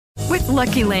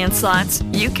Lucky Land Slots,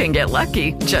 you can get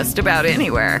lucky just about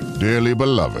anywhere. Dearly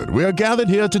beloved, we are gathered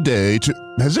here today to...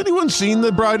 Has anyone seen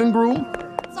the bride and groom?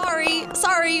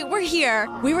 Sorry, we're here.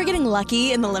 We were getting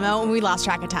lucky in the limo and we lost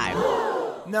track of time.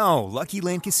 No, Lucky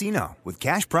Land Casino, with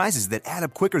cash prizes that add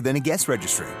up quicker than a guest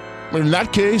registry. In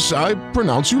that case, I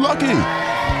pronounce you lucky.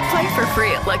 Play for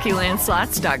free at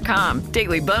LuckyLandSlots.com.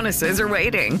 Daily bonuses are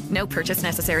waiting. No purchase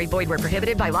necessary. Void where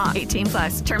prohibited by law.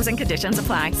 18+. Terms and conditions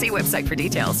apply. See website for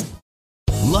details.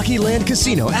 Lucky Land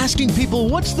Casino, asking people,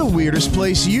 what's the weirdest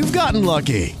place you've gotten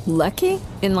lucky? Lucky?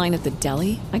 In line at the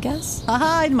deli, I guess?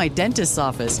 Aha, in my dentist's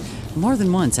office. More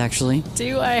than once, actually.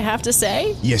 Do I have to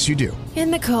say? Yes, you do. In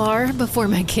the car before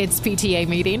my kids' PTA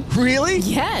meeting. Really?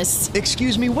 Yes.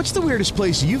 Excuse me, what's the weirdest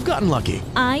place you've gotten lucky?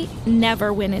 I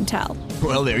never win and tell.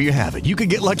 Well, there you have it. You can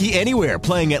get lucky anywhere,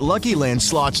 playing at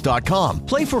LuckyLandSlots.com.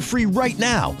 Play for free right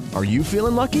now. Are you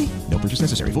feeling lucky? No purchase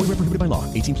necessary. Void where prohibited by law.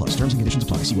 18+. Terms and conditions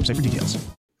apply. See website for details.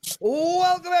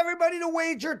 Welcome, everybody, to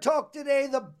Wager Talk today,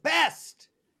 the best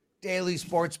daily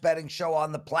sports betting show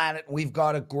on the planet. We've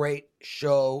got a great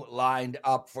show lined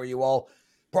up for you all.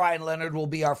 Brian Leonard will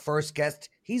be our first guest.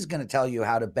 He's going to tell you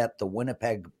how to bet the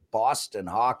Winnipeg-Boston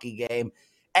hockey game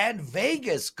and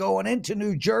Vegas going into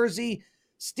New Jersey.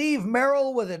 Steve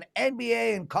Merrill with an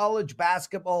NBA and college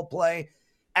basketball play.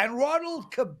 And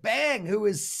Ronald Kabang, who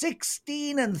is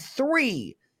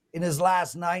 16-3 in his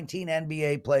last 19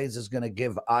 NBA plays, is going to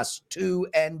give us 2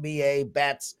 NBA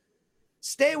bets.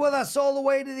 Stay with us all the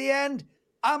way to the end.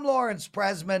 I'm Lawrence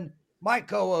Presman. My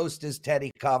co-host is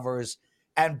Teddy Covers.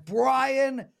 And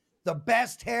Brian, the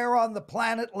best hair on the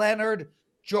planet, Leonard,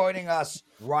 joining us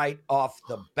right off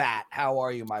the bat. How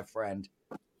are you, my friend?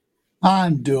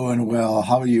 I'm doing well.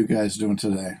 How are you guys doing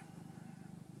today?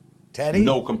 Teddy?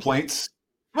 No complaints.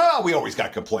 Well, we always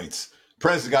got complaints.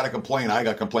 Prez got a complaint. I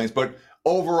got complaints. But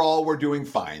overall, we're doing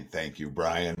fine. Thank you,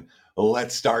 Brian.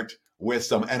 Let's start with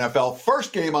some NFL.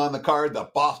 First game on the card, the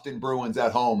Boston Bruins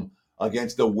at home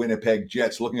against the Winnipeg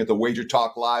Jets. Looking at the Wager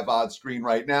Talk live odds screen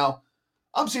right now,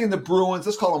 I'm seeing the Bruins,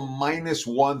 let's call them minus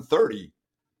 130.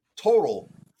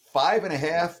 Total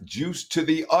 5.5, juice to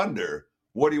the under.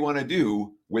 What do you want to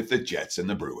do with the Jets and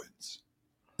the Bruins?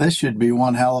 This should be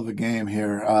one hell of a game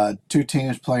here. Two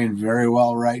teams playing very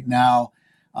well right now.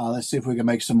 Let's see if we can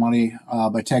make some money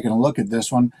by taking a look at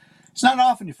this one. It's not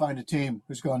often you find a team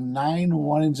who's gone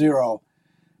 9-1-0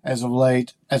 as of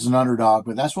late as an underdog,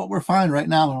 but that's what we're finding right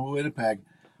now in Winnipeg.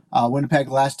 Winnipeg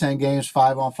last 10 games,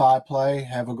 5-on-5 play,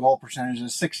 have a goal percentage of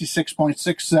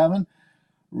 66.67.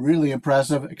 Really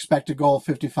impressive. Expected goal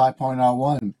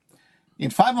 55.01. In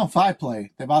 5-on-5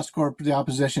 play, they've outscored the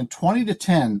opposition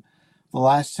 20-10 the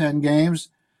last 10 games.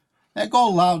 That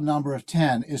goal allowed number of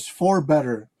 10 is 4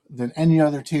 better than any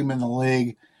other team in the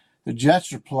league. The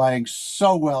Jets are playing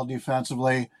so well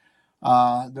defensively.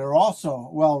 They're also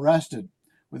well rested,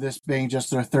 with this being just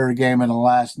their third game in the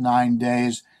last 9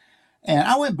 days. And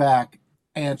I went back,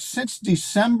 and since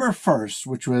December 1st,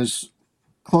 which was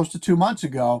close to 2 months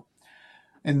ago,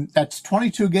 and that's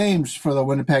 22 games for the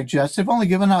Winnipeg Jets, they've only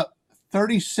given up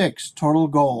 36 total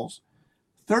goals.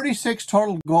 36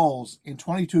 total goals in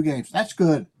 22 games. That's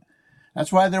good.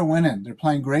 That's why they're winning. They're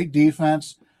playing great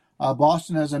defense.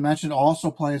 Boston, as I mentioned,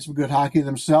 also playing some good hockey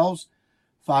themselves.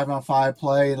 5-on-5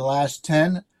 play in the last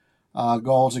 10.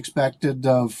 Goals expected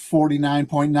of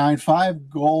 49.95.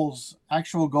 Goals,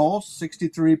 actual goals,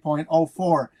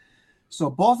 63.04. So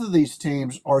both of these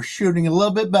teams are shooting a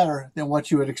little bit better than what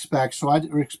you would expect. So I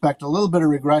expect a little bit of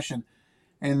regression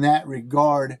in that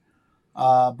regard.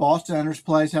 Boston enters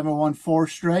plays, having won 4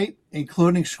 straight,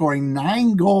 including scoring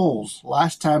 9 goals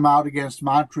last time out against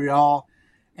Montreal.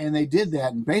 And they did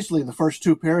that in basically the first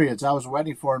 2 periods. I was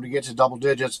waiting for them to get to double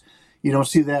digits. You don't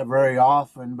see that very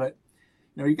often. But,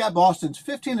 you got Boston's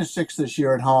 15-6 this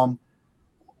year at home.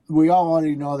 We all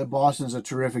already know that Boston's a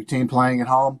terrific team playing at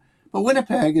home. But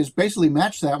Winnipeg has basically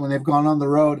matched that when they've gone on the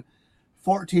road.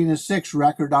 14-6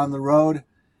 record on the road.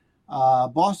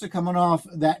 Boston coming off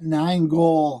that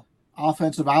 9-goal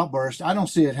offensive outburst. I don't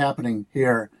see it happening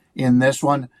here in this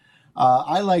one.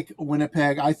 I like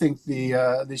Winnipeg. I think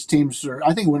these teams are.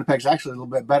 I think Winnipeg's actually a little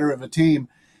bit better of a team,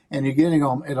 and you're getting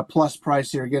them at a plus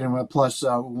price here. Getting them at plus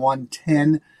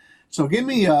 110. So give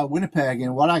me Winnipeg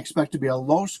and what I expect to be a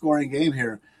low-scoring game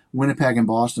here. Winnipeg and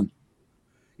Boston.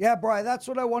 Yeah, Brian, that's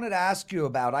what I wanted to ask you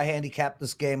about. I handicapped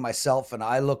this game myself, and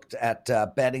I looked at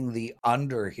betting the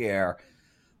under here.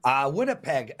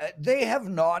 Winnipeg, they have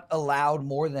not allowed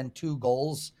more than 2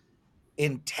 goals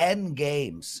in 10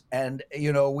 games. And,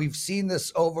 we've seen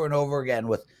this over and over again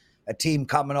with a team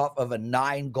coming off of a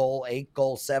 9-goal,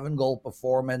 8-goal, 7-goal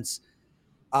performance.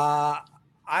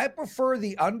 I prefer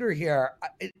the under here.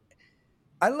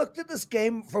 I looked at this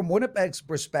game from Winnipeg's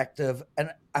perspective,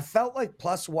 and I felt like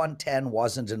plus 110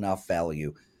 wasn't enough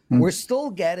value. We're still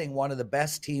getting one of the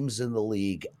best teams in the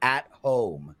league at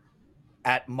home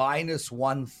at minus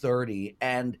 130,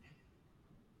 and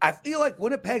I feel like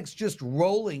Winnipeg's just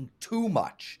rolling too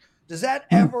much. Does that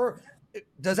ever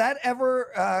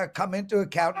come into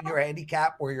account in your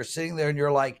handicap where you're sitting there and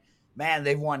you're like, man,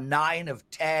 they've won 9 of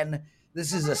 10.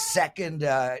 This is a second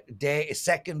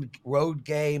road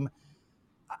game.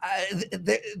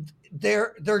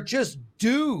 They're just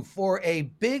due for a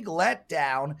big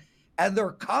letdown, and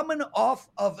they're coming off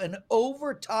of an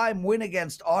overtime win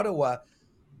against Ottawa,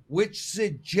 which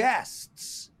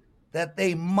suggests that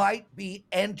they might be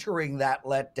entering that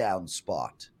letdown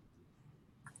spot.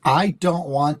 I don't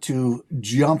want to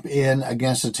jump in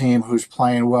against a team who's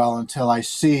playing well until I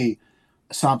see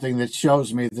something that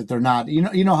shows me that they're not.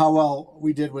 You know how well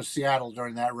we did with Seattle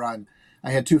during that run.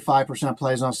 I had 2 5%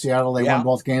 plays on Seattle. They won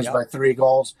both games by 3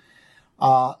 goals.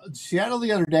 Seattle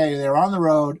the other day, they were on the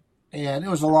road, and it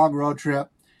was a long road trip,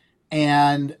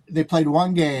 and they played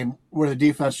one game where the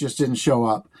defense just didn't show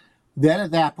up. Then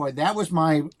at that point, that was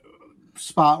my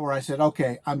spot where I said,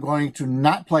 okay, I'm going to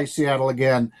not play Seattle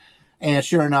again. And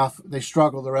sure enough, they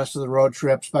struggled the rest of the road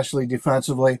trip, especially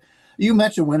defensively. You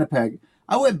mentioned Winnipeg.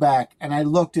 I went back and I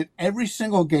looked at every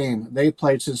single game they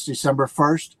played since December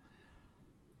 1st.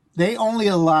 They only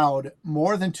allowed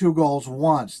more than 2 goals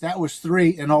once. That was 3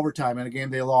 in overtime in a game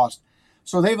they lost.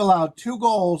 So they've allowed 2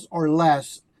 goals or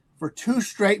less for 2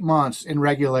 straight months in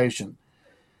regulation.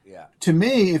 Yeah. To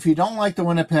me, if you don't like the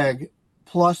Winnipeg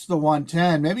plus the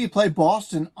 110, maybe you play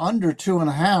Boston under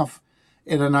 2.5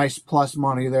 in a nice plus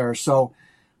money there. So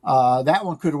that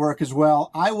one could work as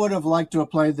well. I would have liked to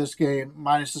have played this game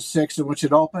minus the 6 in which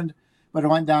it opened, but it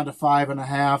went down to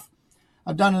 5.5.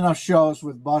 I've done enough shows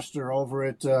with Buster over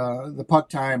at the Puck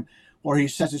Time where he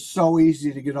says it's so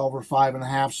easy to get over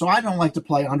 5.5. So I don't like to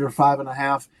play under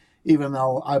 5.5, even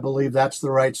though I believe that's the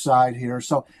right side here.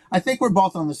 So I think we're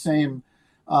both on the same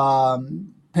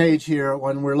page here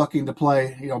when we're looking to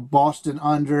play, Boston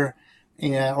under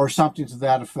or something to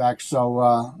that effect.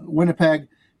 So Winnipeg,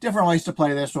 different ways to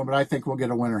play this one, but I think we'll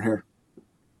get a winner here.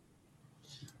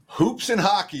 Hoops and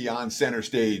hockey on center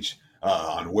stage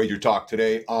on Wager Talk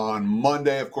today. On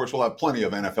Monday, of course, we'll have plenty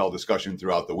of NFL discussion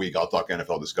throughout the week. I'll talk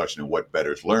NFL discussion and what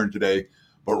bettors learned today.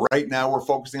 But right now, we're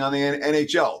focusing on the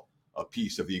NHL, a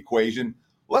piece of the equation.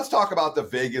 Let's talk about the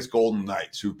Vegas Golden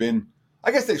Knights, who've been,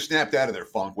 I guess they've snapped out of their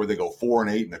funk where they go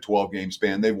 4-8 in a 12-game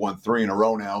span. They've won 3 in a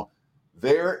row now.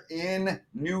 They're in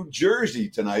New Jersey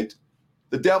tonight.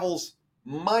 The Devils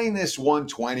minus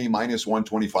 120, minus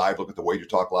 125. Look at the Wager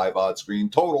Talk live odds screen.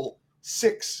 Total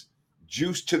 6,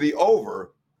 juice to the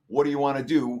over. What do you want to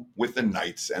do with the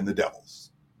Knights and the Devils?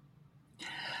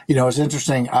 It's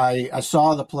interesting. I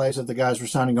saw the plays that the guys were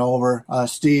sending over.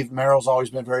 Steve Merrill's always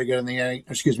been very good in the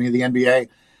NBA.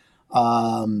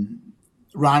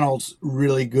 Ronald's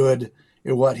really good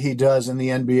at what he does in the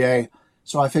NBA.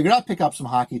 So I figured I'd pick up some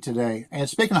hockey today. And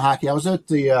speaking of hockey, I was at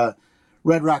the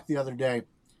Red Rock the other day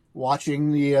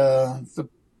watching the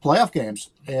playoff games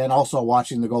and also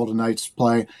watching the Golden Knights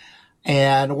play.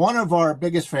 And one of our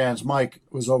biggest fans, Mike,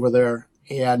 was over there,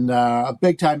 and a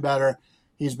big-time bettor.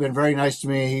 He's been very nice to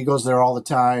me. He goes there all the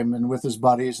time and with his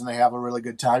buddies, and they have a really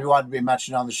good time. He wanted to be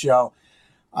mentioned on the show.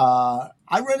 I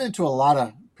run into a lot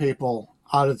of people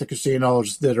out at the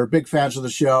casinos that are big fans of the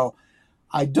show.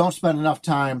 I don't spend enough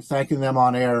time thanking them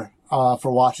on air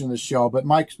for watching the show, but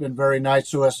Mike's been very nice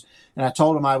to us, and I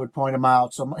told him I would point him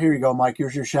out. So here you go, Mike.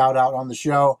 Here's your shout-out on the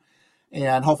show,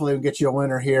 and hopefully we can get you a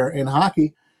winner here in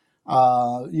hockey.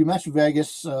 You mentioned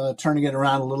Vegas turning it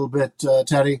around a little bit,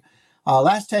 Teddy.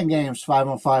 Last 10 games,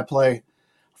 5-on-5 play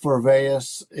for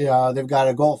Vegas. They've got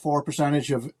a goal for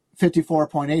percentage of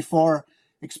 54.84,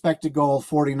 expected goal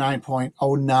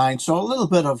 49.09. So a little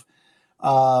bit of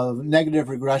negative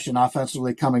regression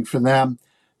offensively coming for them.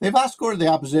 They've outscored the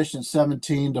opposition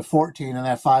 17-14 in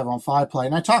that 5-on-5 play.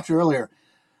 And I talked earlier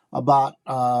about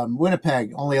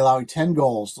Winnipeg only allowing 10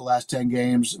 goals the last 10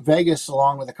 games. Vegas,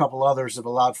 along with a couple others, have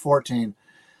allowed 14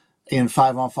 in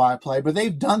 5-on-5 play. But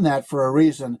they've done that for a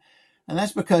reason, and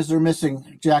that's because they're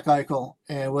missing Jack Eichel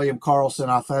and William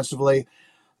Karlsson offensively.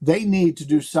 They need to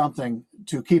do something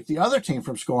to keep the other team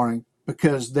from scoring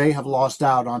because they have lost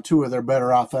out on 2 of their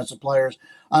better offensive players.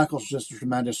 Eichel's just a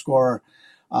tremendous scorer.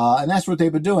 And that's what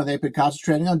they've been doing. They've been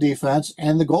concentrating on defense,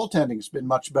 and the goaltending has been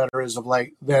much better as of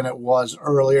late than it was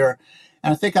earlier.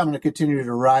 And I think I'm going to continue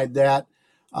to ride that.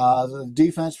 The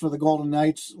defense for the Golden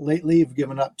Knights lately have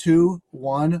given up 2,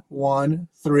 1, 1,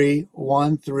 3,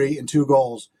 1, 3, and 2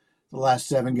 goals the last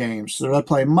 7 games. So they're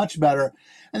playing much better.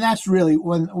 And that's really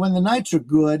when the Knights are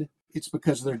good, it's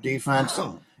because of their defense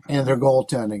and their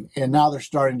goaltending. And now they're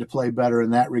starting to play better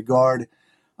in that regard.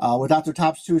 Without their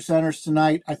top two centers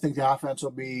tonight, I think the offense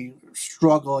will be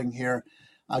struggling here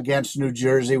against New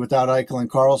Jersey without Eichel and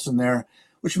Carlson there,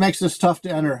 which makes this tough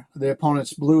to enter the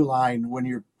opponent's blue line when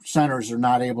your centers are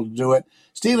not able to do it.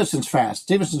 Stevenson's fast.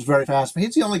 Stevenson's very fast, but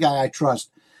he's the only guy I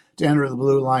trust to enter the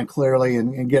blue line clearly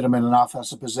and get him in an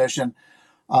offensive position.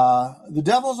 The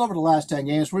Devils over the last 10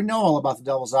 games, we know all about the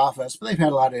Devils' offense, but they've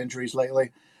had a lot of injuries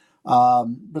lately.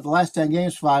 But the last 10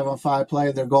 games, 5-on-5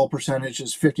 play, their goal percentage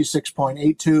is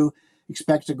 56.82,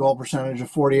 expected goal percentage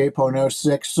of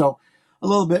 48.06. So a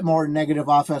little bit more negative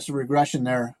offensive regression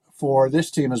there for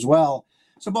this team as well.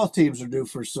 So both teams are due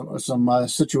for some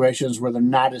situations where they're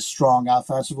not as strong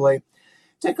offensively.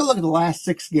 Take a look at the last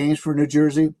 6 games for New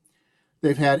Jersey.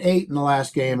 They've had 8 in the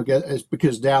last game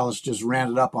because Dallas just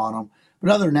ran it up on them. But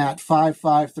other than that, 5,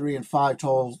 3, and 5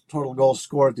 total goals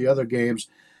scored the other games.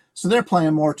 So they're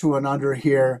playing more to an under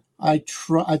here.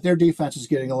 Their defense is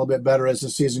getting a little bit better as the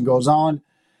season goes on.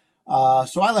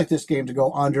 So I like this game to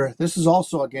go under. This is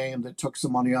also a game that took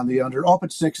some money on the under. Open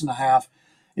 6.5,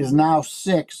 is now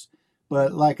 6.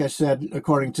 But like I said,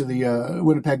 according to the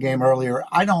Winnipeg game earlier,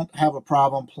 I don't have a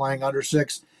problem playing under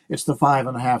 6. It's the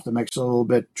 5.5 that makes it a little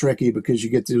bit tricky because you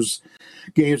get those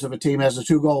games if a team has a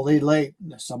 2-goal lead late,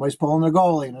 somebody's pulling their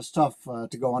goalie, and it's tough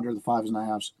to go under the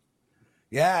 5.5s.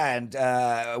 Yeah,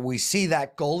 and we see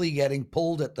that goalie getting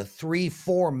pulled at the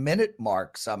 3-4 minute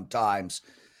mark sometimes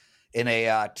in a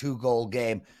 2-goal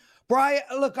game. Brian,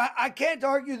 look, I can't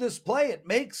argue this play. It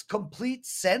makes complete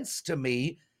sense to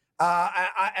me.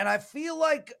 And I feel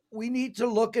like we need to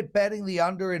look at betting the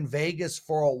under in Vegas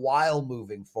for a while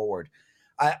moving forward.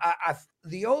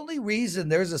 The only reason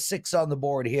there's a 6 on the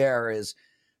board here is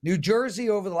New Jersey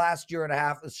over the last year and a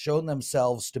half has shown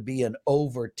themselves to be an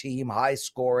over team, high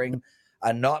scoring,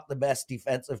 not the best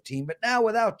defensive team. But now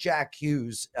without Jack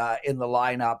Hughes in the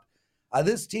lineup,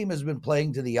 this team has been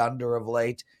playing to the under of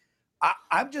late.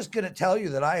 I'm just going to tell you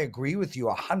that I agree with you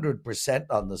 100%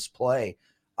 on this play.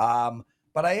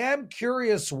 But I am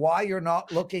curious why you're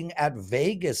not looking at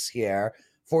Vegas here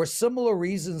for similar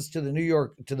reasons to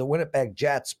the Winnipeg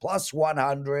Jets, plus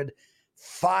 100,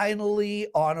 finally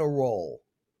on a roll.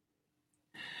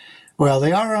 Well,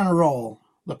 they are on a roll.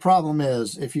 The problem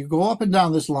is, if you go up and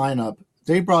down this lineup,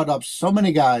 they brought up so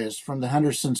many guys from the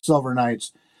Henderson Silver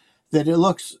Knights that it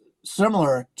looks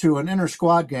similar to an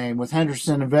inter-squad game with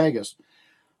Henderson and Vegas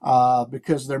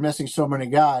because they're missing so many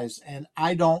guys. And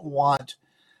I don't want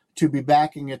to be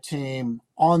backing a team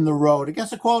on the road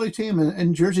against a quality team,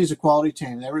 and Jersey's a quality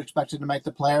team. They were expected to make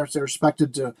the playoffs. They were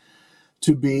expected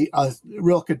to be a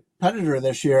real competitor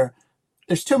this year.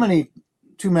 There's too many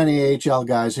AHL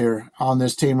guys here on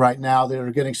this team right now that are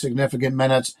getting significant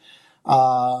minutes.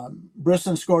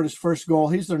 Brisson scored his first goal.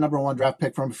 He's their number 1 draft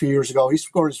pick from a few years ago. He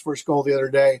scored his first goal the other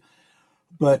day.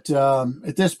 But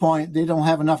at this point, they don't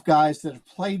have enough guys that have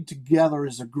played together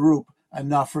as a group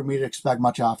enough for me to expect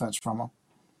much offense from them.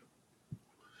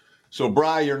 So,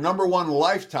 Bri, your number 1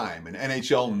 lifetime in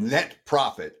NHL net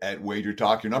profit at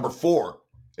WagerTalk. Your number 4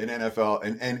 in NFL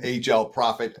and NHL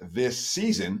profit this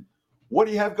season. What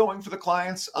do you have going for the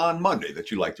clients on Monday that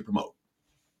you like to promote?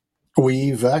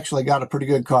 We've actually got a pretty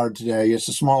good card today. It's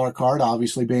a smaller card,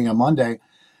 obviously being a Monday.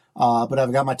 But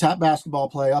I've got my top basketball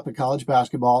play up in college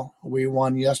basketball. We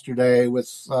won yesterday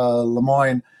with Le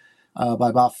Moyne by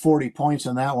about 40 points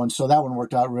in that one. So that one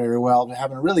worked out very well.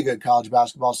 Having a really good college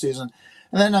basketball season.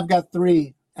 And then I've got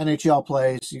 3 NHL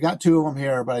plays. You got 2 of them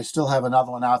here, but I still have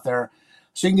another one out there.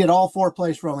 So you can get all 4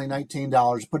 plays for only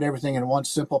 $19. Put everything in one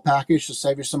simple package to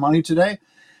save you some money today.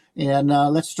 And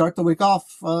let's start the week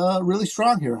off really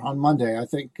strong here on Monday. I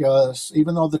think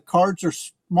even though the cards are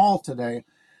small today,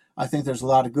 I think there's a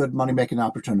lot of good money-making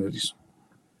opportunities.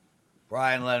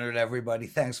 Brian Leonard, everybody,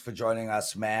 thanks for joining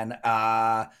us, man.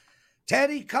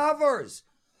 Teddy Covers.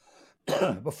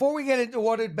 Before we get into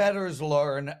what did bettors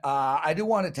learn, I do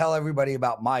want to tell everybody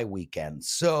about my weekend.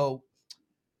 So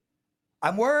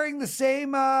I'm wearing the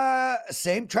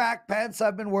same track pants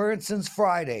I've been wearing since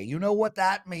Friday. You know what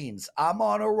that means. I'm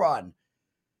on a run.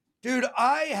 Dude,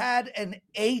 I had an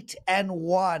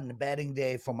 8-1 betting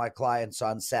day for my clients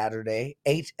on Saturday,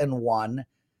 8-1.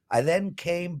 I then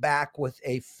came back with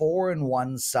a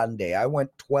 4-1 Sunday. I went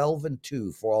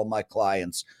 12-2 for all my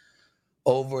clients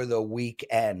over the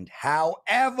weekend.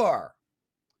 However,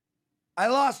 I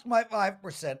lost my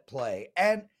 5% play,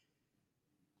 and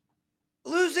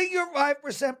losing your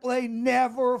 5% play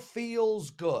never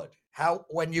feels good.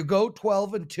 When you go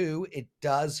 12-2, it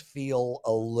does feel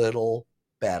a little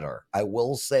better. I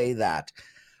will say that.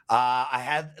 I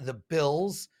had the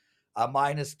Bills a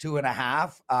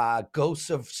 -2.5. Ghosts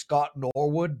of Scott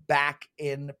Norwood back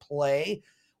in play,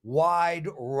 wide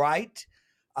right.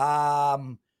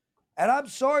 And I'm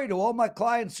sorry to all my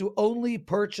clients who only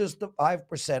purchased the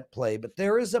 5% play, but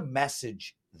there is a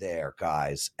message there,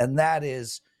 guys. And that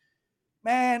is,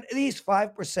 man, these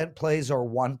 5% plays are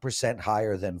 1%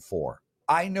 higher than 4.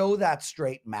 I know that's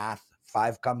straight math.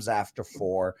 5 comes after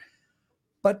 4.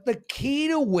 But the key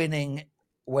to winning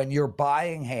when you're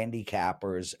buying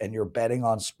handicappers and you're betting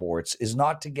on sports is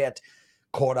not to get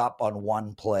caught up on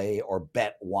one play or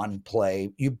bet one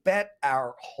play. You bet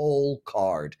our whole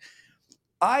card.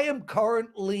 I am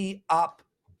currently up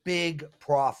big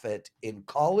profit in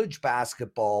college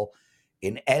basketball,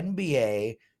 in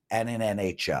NBA, and in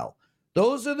NHL.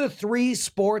 Those are the 3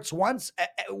 sports.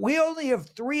 We only have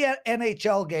 3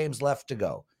 NHL games left to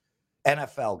go,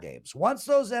 NFL games. Once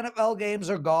those NFL games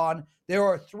are gone, there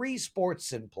are 3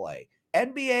 sports in play: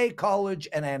 NBA, college,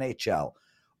 and NHL.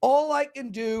 All I can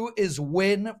do is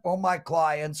win for my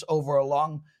clients over a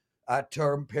long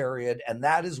term period, and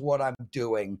that is what I'm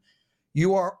doing.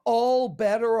 You are all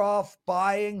better off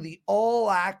buying the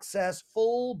all-access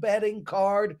full betting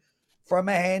card from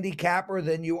a handicapper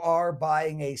than you are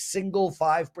buying a single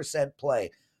 5%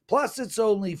 play. Plus, it's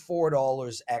only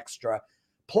 $4 extra.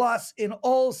 Plus, in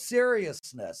all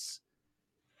seriousness,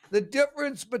 the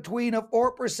difference between a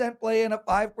 4% play and a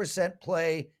 5%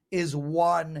 play is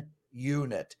 1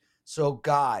 unit. So,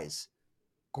 guys,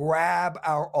 grab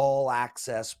our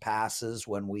all-access passes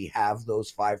when we have those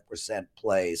 5%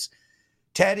 plays.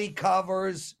 Teddy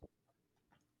covers.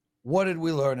 What did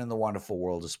we learn in the wonderful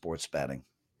world of sports betting?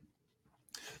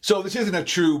 So this isn't a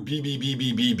true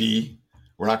BBBBBB.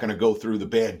 We're not going to go through the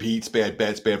bad beats, bad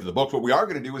bets, bad for the books. What we are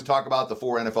going to do is talk about the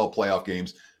 4 NFL playoff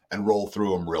games and roll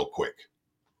through them real quick.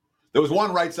 There was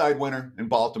one right side winner in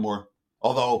Baltimore,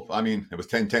 although, I mean, it was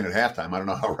 10-10 at halftime. I don't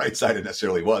know how right side it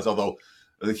necessarily was, although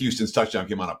the Houston's touchdown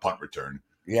came on a punt return.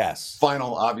 Yes.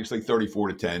 Final, obviously,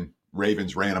 34-10.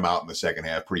 Ravens ran them out in the second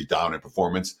half. Pretty dominant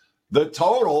performance. The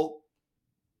total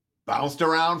bounced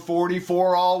around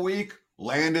 44 all week,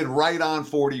 landed right on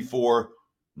 44.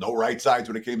 No right sides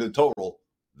when it came to the total.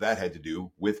 That had to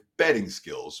do with betting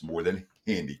skills more than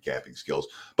handicapping skills.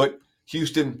 But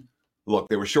Houston, look,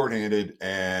 they were shorthanded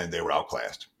and they were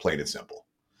outclassed, plain and simple.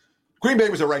 Green Bay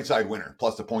was a right side winner,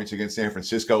 plus the points against San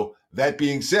Francisco. That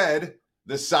being said,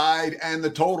 the side and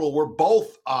the total were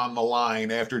both on the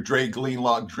line after Dre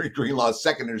Greenlaw's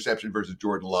second interception versus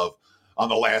Jordan Love on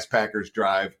the last Packers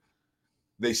drive.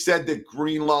 They said that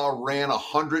Greenlaw ran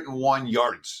 101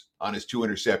 yards on his 2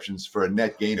 interceptions for a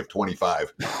net gain of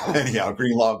 25. Anyhow,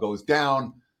 Greenlaw goes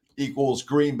down, equals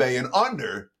Green Bay and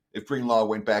under. If Greenlaw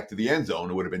went back to the end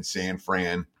zone, it would have been San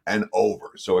Fran and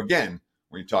over. So again,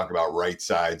 when you talk about right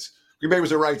sides, Green Bay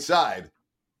was a right side.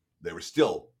 They were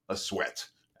still a sweat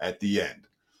at the end.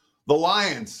 The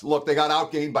Lions, look, they got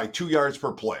outgained by 2 yards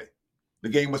per play. The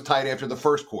game was tied after the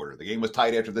first quarter. The game was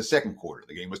tied after the second quarter.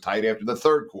 The game was tied after the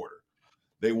third quarter.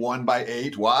 They won by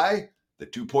 8. Why? The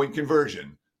 2-point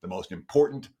conversion, the most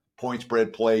important point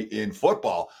spread play in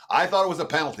football. I thought it was a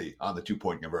penalty on the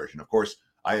 2-point conversion. Of course,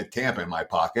 I had Tampa in my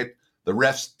pocket. The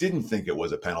refs didn't think it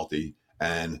was a penalty,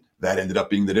 and that ended up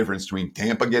being the difference between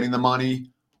Tampa getting the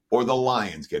money or the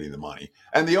Lions getting the money.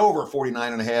 And the over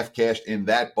 49.5 cashed in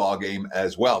that ball game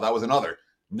as well. That was another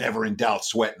never in doubt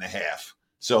sweat and a half.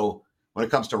 So when it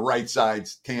comes to right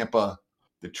sides, Tampa,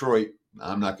 Detroit,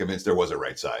 I'm not convinced there was a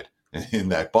right side in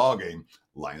that ball game.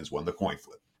 Lions won the coin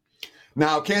flip.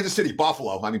 Now, Kansas City,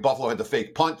 Buffalo. Buffalo had the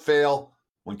fake punt fail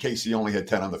when KC only had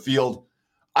 10 on the field.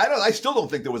 I still don't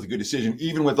think there was a good decision,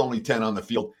 even with only 10 on the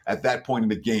field at that point in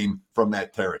the game from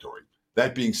that territory.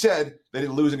 That being said, they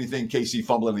didn't lose anything. KC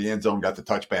fumbled in the end zone, got the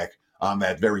touchback on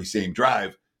that very same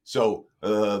drive. So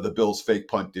the Bills' fake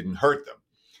punt didn't hurt them.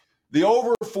 The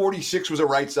over 46 was a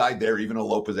right side there, even a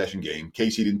low possession game.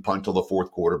 KC didn't punt till the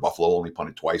fourth quarter. Buffalo only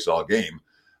punted twice all game.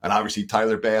 And obviously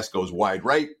Tyler Bass goes wide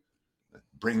right,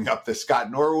 bringing up the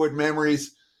Scott Norwood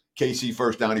memories. KC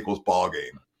first down equals ball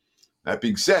game. That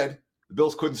being said, the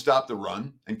Bills couldn't stop the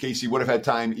run, and KC would have had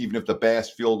time even if the Bass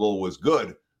field goal was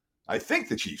good. I think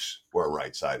the Chiefs were a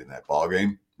right side in that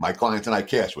ballgame. My clients and I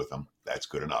cashed with them. That's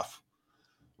good enough.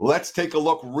 Let's take a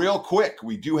look real quick.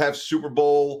 We do have Super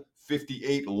Bowl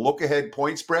 58 look-ahead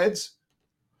point spreads.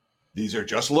 These are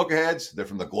just look-aheads. They're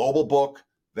from the Global Book.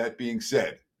 That being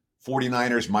said,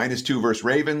 49ers -2 versus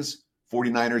Ravens.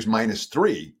 49ers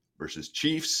 -3 versus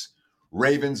Chiefs.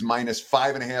 Ravens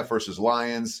 -5.5 versus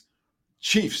Lions.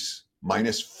 Chiefs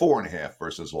 -4.5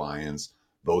 versus Lions.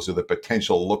 Those are the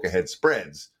potential look-ahead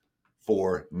spreads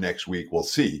for next week. We'll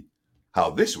see how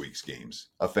this week's games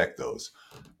affect those.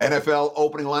 NFL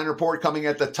opening line report coming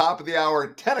at the top of the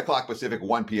hour, 10 o'clock Pacific,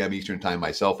 1 p.m. Eastern time.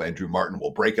 Myself, Andrew Martin,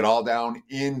 will break it all down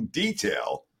in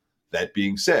detail. That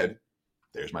being said,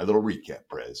 there's my little recap,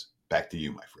 Prez. Back to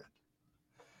you, my friend.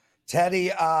 Teddy,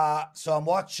 so I'm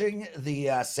watching the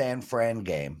San Fran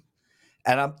game,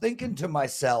 and I'm thinking to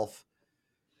myself,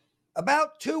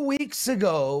 about 2 weeks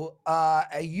ago,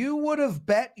 you would have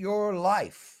bet your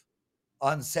life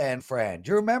on San Fran.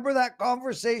 Do you remember that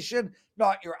conversation?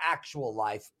 Not your actual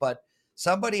life, but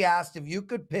somebody asked if you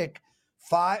could pick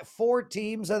four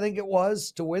teams, I think it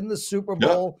was, to win the Super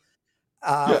Bowl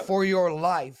for your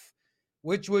life.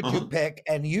 Which would you pick?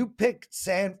 And you picked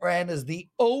San Fran as the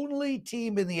only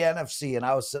team in the NFC. And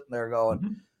I was sitting there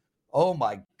going, oh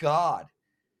my God.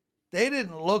 They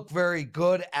didn't look very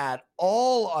good at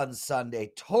all on Saturday,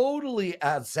 totally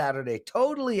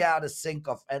out of sync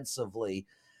offensively.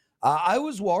 I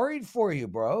was worried for you,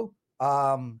 bro.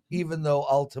 Even though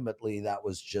ultimately that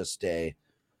was just a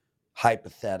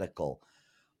hypothetical.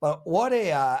 But what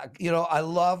I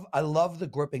love the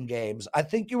gripping games. I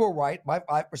think you were right. My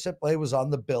 5% play was on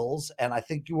the Bills, and I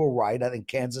think you were right. I think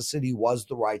Kansas City was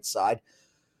the right side.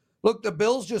 Look, the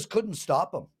Bills just couldn't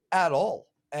stop them at all.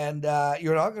 And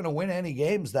you're not going to win any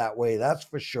games that way, that's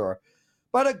for sure.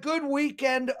 But a good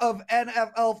weekend of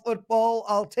NFL football.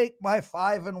 I'll take my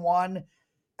 5-1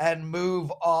 and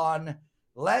move on.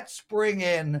 Let's bring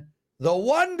in the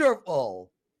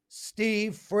wonderful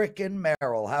Steve frickin'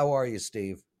 Merrill. How are you,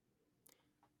 Steve?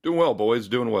 Doing well, boys.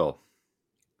 Doing well.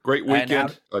 Great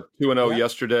weekend. 2-0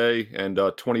 yesterday, and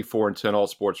 24-10 all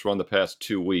sports run the past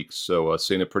 2 weeks. So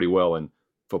seeing it pretty well in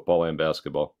football and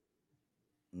basketball.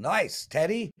 Nice.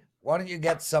 Teddy, why don't you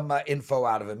get some info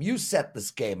out of him? You set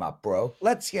this game up, bro.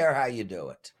 Let's hear how you do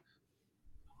it.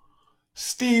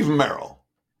 Steve Merrill,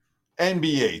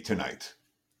 NBA tonight.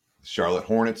 Charlotte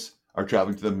Hornets are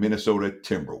traveling to the Minnesota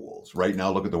Timberwolves. Right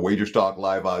now, look at the WagerTalk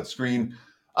live odds screen.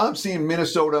 I'm seeing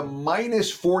Minnesota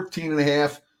minus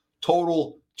 14.5,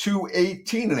 total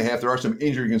 218.5. There are some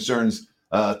injury concerns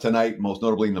tonight, most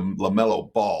notably in the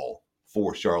LaMelo Ball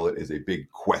for Charlotte is a big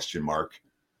question mark.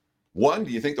 1,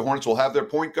 do you think the Hornets will have their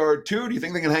point guard? 2, do you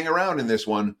think they can hang around in this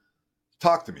one?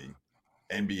 Talk to me.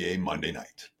 NBA Monday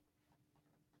night.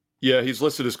 Yeah, he's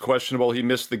listed as questionable. He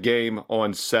missed the game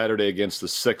on Saturday against the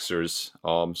Sixers,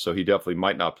 so he definitely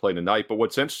might not play tonight. But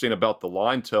what's interesting about the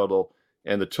line total,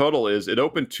 and the total is it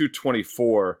opened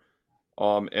 224,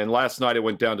 and last night it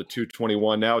went down to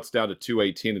 221. Now it's down to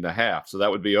 218.5. So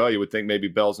that would be, you would think maybe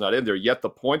Bell's not in there. Yet the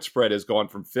point spread has gone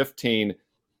from 15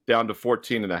 down to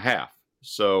 14.5.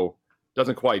 So it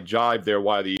doesn't quite jive there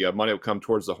why the money would come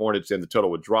towards the Hornets and the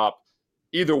total would drop.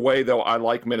 Either way, though, I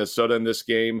like Minnesota in this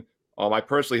game. I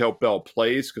personally hope Bell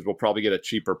plays because we'll probably get a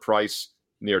cheaper price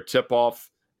near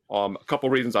tip-off. A couple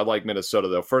reasons I like Minnesota,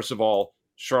 though. First of all,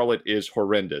 Charlotte is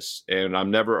horrendous, and I'm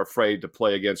never afraid to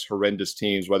play against horrendous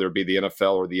teams, whether it be the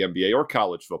NFL or the NBA or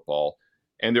college football.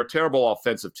 And they're a terrible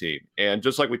offensive team. And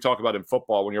just like we talk about in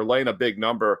football, when you're laying a big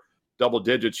number, double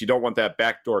digits, you don't want that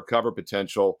backdoor cover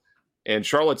potential. And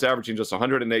Charlotte's averaging just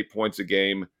 108 points a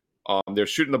game. They're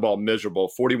shooting the ball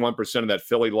miserable. 41% of that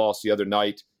Philly loss the other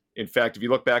night. In fact, if you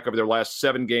look back over their last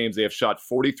 7 games, they have shot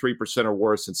 43% or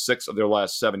worse in 6 of their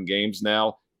last 7 games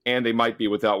now. And they might be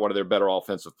without one of their better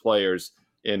offensive players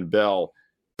in Bell.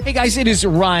 Hey guys, it is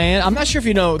Ryan. I'm not sure if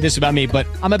you know this about me, but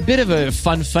I'm a bit of a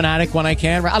fun fanatic when I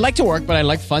can. I like to work, but I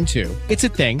like fun too. It's a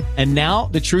thing. And now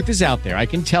the truth is out there. I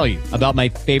can tell you about my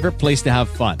favorite place to have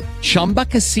fun. Chumba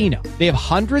Casino. They have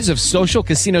hundreds of social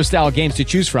casino style games to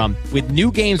choose from with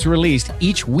new games released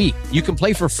each week. You can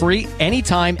play for free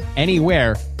anytime,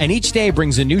 anywhere. And each day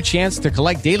brings a new chance to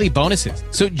collect daily bonuses.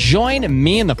 So join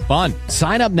me in the fun.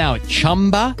 Sign up now at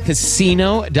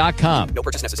ChumbaCasino.com. No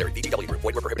purchase necessary. VGW Group.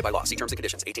 Void where prohibited by law. See terms and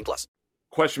conditions. 18+.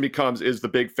 Question becomes, is the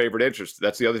big favorite interest?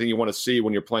 That's the other thing you want to see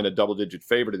when you're playing a double-digit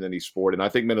favorite in any sport, and I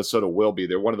think Minnesota will be.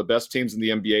 They're one of the best teams in the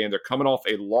NBA, and they're coming off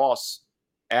a loss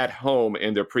at home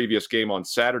in their previous game on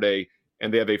Saturday,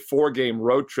 and they have a 4-game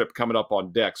road trip coming up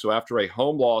on deck. So after a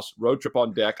home loss, road trip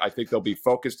on deck, I think they'll be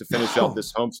focused to finish out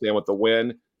this homestand with the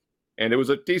win. And it was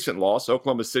a decent loss.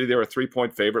 Oklahoma City, they were a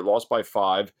 3-point favorite, lost by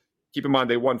 5. Keep in mind,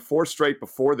 they won 4 straight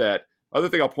before that. Other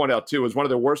thing I'll point out, too, is one of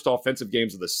their worst offensive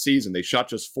games of the season. They shot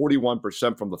just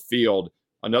 41% from the field.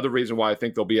 Another reason why I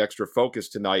think they'll be extra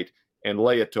focused tonight and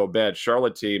lay it to a bad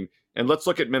Charlotte team. And let's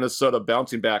look at Minnesota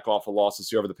bouncing back off of losses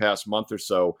here over the past month or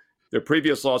so. Their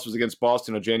previous loss was against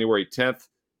Boston on January 10th.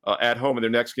 At home in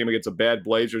their next game against a bad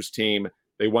Blazers team,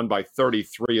 they won by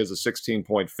 33 as a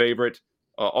 16-point favorite.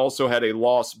 Also had a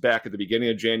loss back at the beginning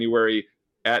of January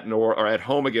at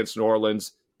home against New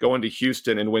Orleans, go into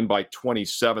Houston and win by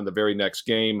 27 the very next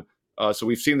game. So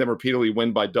we've seen them repeatedly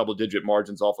win by double-digit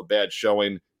margins off a bad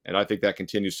showing, and I think that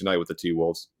continues tonight with the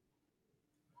T-Wolves.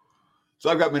 So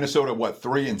I've got Minnesota,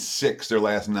 3-6 their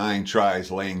last 9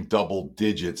 tries, laying double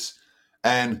digits.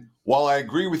 And while I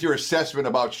agree with your assessment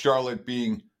about Charlotte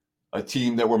being a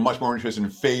team that we're much more interested in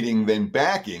fading than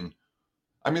backing,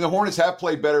 I mean, the Hornets have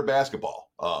played better basketball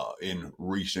in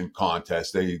recent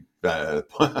contests. They, they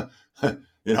may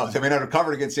not have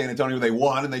covered against San Antonio. They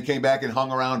won, and they came back and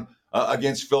hung around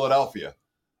against Philadelphia.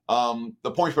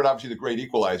 The point spread, obviously, the great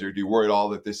equalizer. Do you worry at all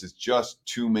that this is just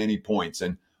too many points?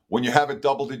 And when you have a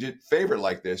double-digit favorite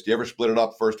like this, do you ever split it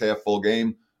up first half, full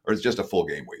game, or is it just a full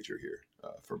game wager here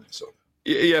for Minnesota?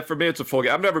 Yeah, for me, it's a full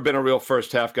game. I've never been a real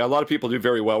first half guy. A lot of people do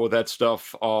very well with that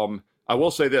stuff. I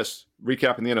will say this,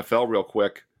 recapping the NFL real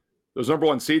quick. Those number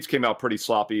 1 seeds came out pretty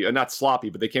sloppy. Not sloppy,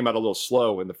 but they came out a little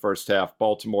slow in the first half,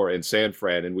 Baltimore and San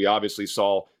Fran. And we obviously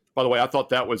saw, by the way, I thought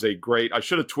that was I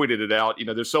should have tweeted it out.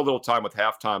 There's so little time with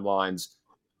halftime lines.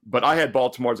 But I had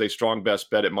Baltimore as a strong best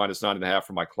bet at -9.5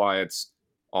 for my clients.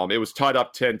 It was tied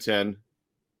up 10-10.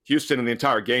 Houston in the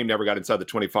entire game never got inside the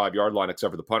 25-yard line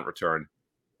except for the punt return.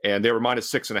 And they were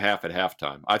 -6.5 at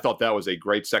halftime. I thought that was a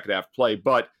great second half play,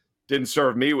 but didn't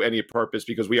serve me any purpose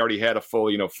because we already had a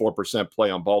full, 4% play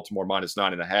on Baltimore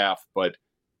 -9.5. But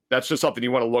that's just something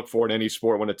you want to look for in any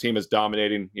sport when a team is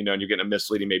dominating, and you're getting a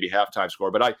misleading maybe halftime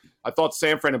score. But I thought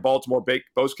San Fran and Baltimore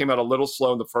both came out a little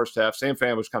slow in the first half. San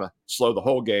Fran was kind of slow the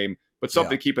whole game, but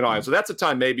something to keep an eye on. So that's a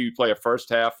time maybe you play a first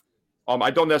half. I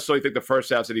don't necessarily think the first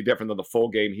half's any different than the full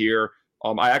game here.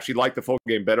 I actually like the full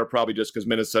game better, probably just because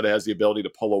Minnesota has the ability to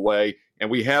pull away, and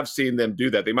we have seen them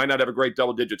do that. They might not have a great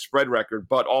double-digit spread record,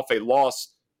 but off a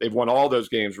loss, they've won all those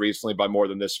games recently by more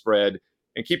than this spread.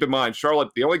 And keep in mind, Charlotte,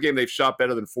 the only game they've shot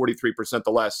better than 43% the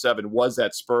last 7 was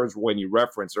that Spurs win you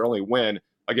referenced, their only win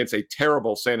against a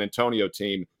terrible San Antonio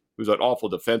team who's an awful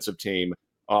defensive team.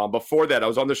 Before that, I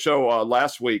was on the show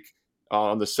last week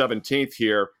on the 17th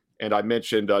here, and I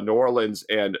mentioned New Orleans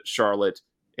and Charlotte.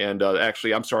 And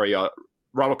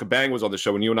Ronald Kabang was on the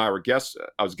show when you and I were guests.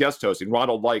 I was guest hosting.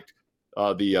 Ronald liked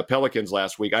the Pelicans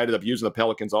last week. I ended up using the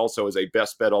Pelicans also as a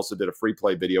best bet. Also did a free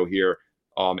play video here.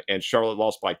 And Charlotte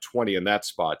lost by 20 in that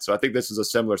spot. So I think this is a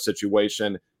similar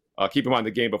situation. Keep in mind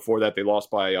the game before that, they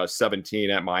lost by 17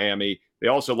 at Miami. They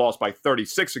also lost by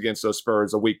 36 against those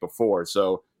Spurs a week before.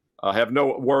 So I have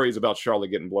no worries about Charlotte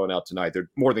getting blown out tonight. They're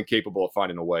more than capable of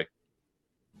finding a way.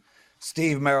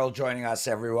 Steve Merrill joining us,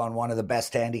 everyone. One of the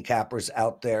best handicappers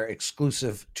out there,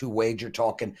 exclusive to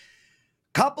WagerTalk. And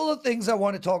couple of things I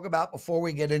want to talk about before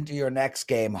we get into your next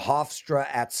game, Hofstra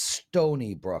at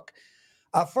Stony Brook.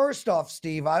 First off,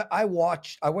 Steve, I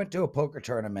went to a poker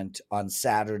tournament on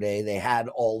Saturday. They had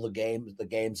all the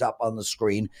games up on the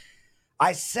screen.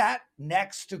 I sat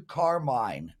next to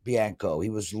Carmine Bianco. He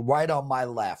was right on my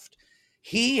left.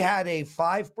 He had a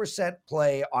 5%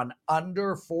 play on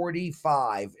under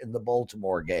 45 in the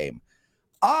Baltimore game.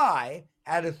 I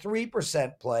had a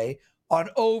 3% play on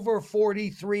over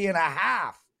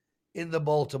 43.5 in the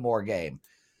Baltimore game.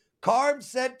 Carm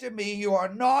said to me, you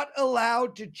are not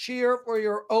allowed to cheer for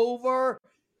your over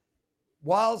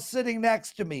while sitting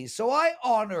next to me. So I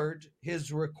honored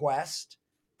his request,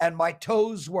 and my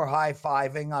toes were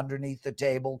high-fiving underneath the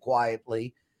table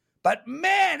quietly. But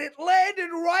man, it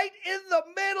landed right in the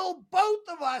middle. Both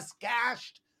of us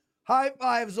cashed. High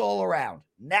fives all around.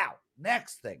 Now,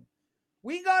 next thing.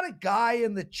 We got a guy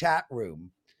in the chat room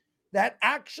that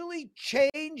actually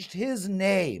changed his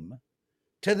name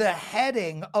to the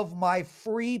heading of my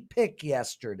free pick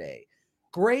yesterday.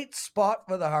 Great spot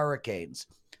for the Hurricanes.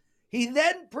 He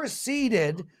then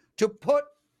proceeded to put,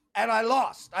 and I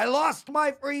lost. I lost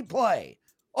my free play.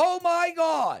 Oh my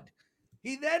God.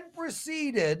 He then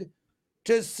proceeded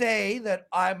to say that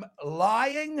I'm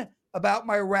lying about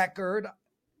my record.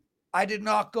 I did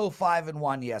not go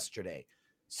 5-1 yesterday.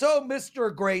 So,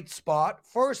 Mr. Great Spot,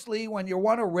 firstly, when you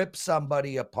want to rip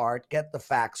somebody apart, get the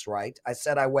facts right. I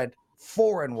said I went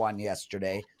 4-1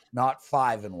 yesterday, not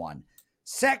 5-1.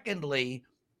 Secondly,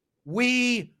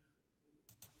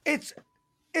 it's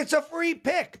a free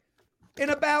pick.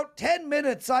 In about 10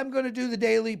 minutes, I'm going to do the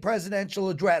daily presidential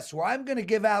address where I'm going to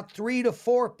give out 3 to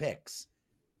 4 picks.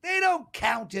 They don't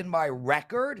count in my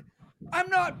record. I'm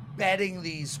not betting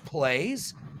these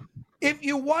plays. If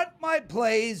you want my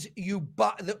plays, you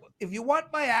buy. If you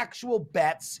want my actual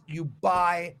bets, you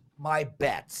buy my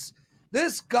bets.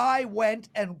 This guy went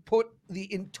and put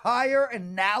the entire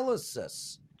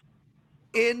analysis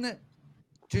in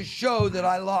to show that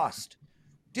I lost.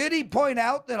 Did he point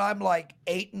out that I'm like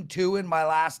 8-2 in my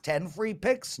last 10 free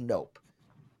picks? Nope.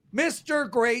 Mr.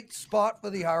 Great Spot for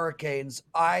the Hurricanes,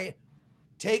 I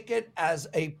take it as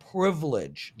a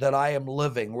privilege that I am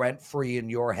living rent-free in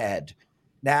your head.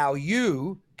 Now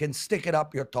you can stick it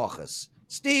up your tochas.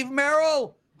 Steve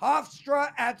Merrill,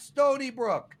 Hofstra at Stony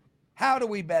Brook. How do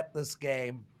we bet this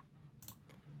game?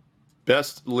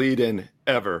 Best lead-in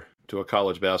ever to a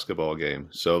college basketball game.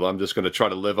 So I'm just going to try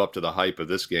to live up to the hype of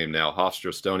this game now.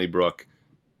 Hofstra, Stony Brook.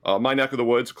 My neck of the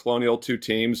woods, Colonial, two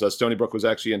teams. Stony Brook was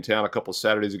actually in town a couple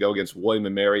Saturdays ago against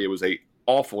William & Mary. It was a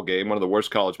awful game, one of the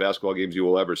worst college basketball games you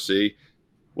will ever see.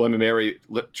 William & Mary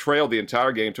trailed the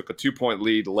entire game, took a 2-point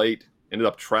lead late, ended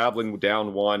up traveling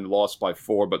down 1, lost by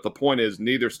 4. But the point is,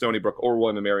 neither Stony Brook or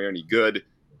William & Mary are any good.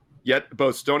 Yet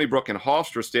both Stony Brook and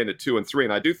Hofstra stand at 2 and 3,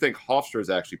 and I do think Hofstra is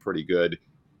actually pretty good.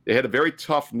 They had a very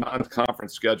tough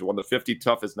non-conference schedule, one of the 50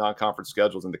 toughest non-conference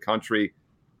schedules in the country.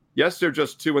 Yes, they're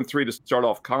just 2 and 3 to start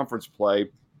off conference play,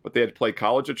 but they had to play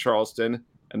College of Charleston,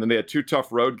 and then they had 2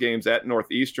 tough road games at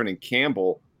Northeastern and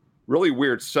Campbell. Really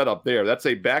weird setup there. That's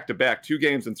a back-to-back, 2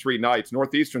 games in 3 nights.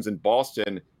 Northeastern's in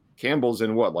Boston. Campbell's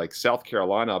in South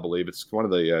Carolina, I believe. It's one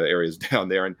of the areas down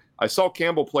there. And I saw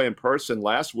Campbell play in person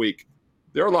last week.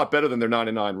 They're a lot better than their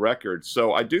 9-9 record.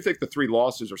 So I do think the 3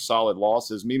 losses are solid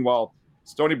losses. Meanwhile,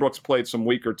 Stony Brook's played some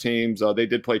weaker teams. They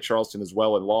did play Charleston as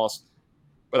well and lost.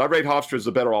 But I rate Hofstra as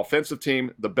the better offensive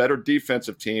team, the better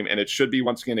defensive team, and it should be,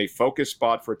 once again, a focus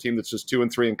spot for a team that's just 2 and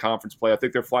 3 in conference play. I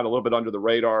think they're flying a little bit under the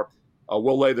radar.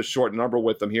 We'll lay the short number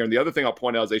with them here. And the other thing I'll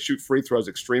point out is they shoot free throws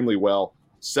extremely well,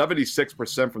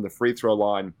 76% from the free throw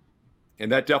line. And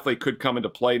that definitely could come into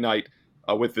play night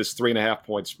with this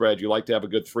 3.5-point spread. You like to have a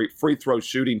good free throw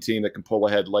shooting team that can pull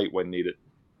ahead late when needed.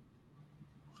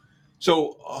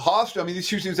 So Hofstra, these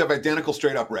two teams have identical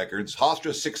straight-up records.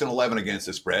 Hofstra 6-11 against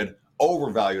the spread,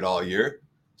 overvalued all year.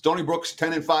 Stony Brook's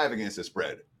 10-5 against the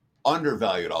spread,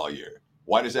 undervalued all year.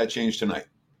 Why does that change tonight?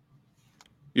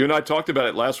 You and I talked about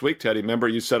it last week, Teddy. Remember,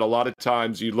 you said a lot of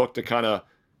times you look to kind of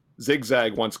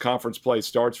zigzag once conference play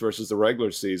starts versus the regular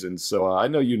season. So I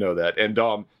know you know that. And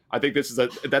I think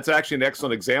that's actually an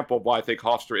excellent example of why I think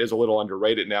Hofstra is a little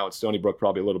underrated now and Stony Brook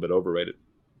probably a little bit overrated.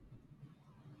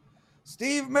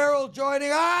 Steve Merrill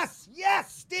joining us.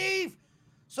 Yes, Steve.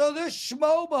 So this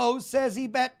schmobo says he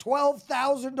bet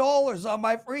 $12,000 on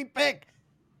my free pick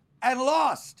and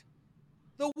lost.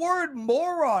 The word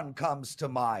moron comes to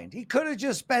mind. He could have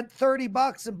just spent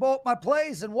 $30 and bought my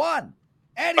plays and won.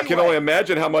 Anyway. I can only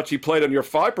imagine how much he played on your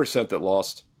 5% that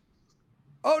lost.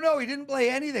 Oh, no, he didn't play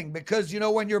anything because,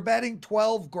 when you're betting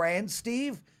 $12,000,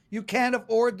 Steve, you can't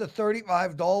afford the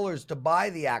 $35 to buy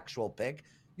the actual pick.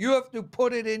 You have to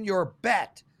put it in your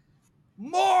bet.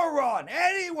 Moron.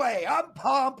 Anyway, I'm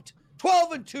pumped.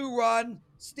 12-2 run.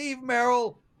 Steve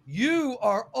Merrill, you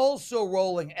are also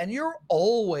rolling, and you're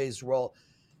always rolling.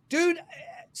 Dude,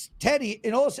 Teddy,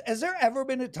 has there ever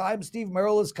been a time Steve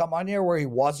Merrill has come on here where he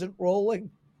wasn't rolling?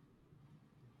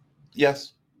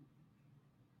 Yes.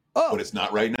 Oh, but it's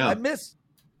not right now. I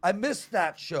missed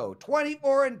that show.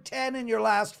 24-10 in your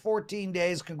last 14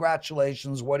 days.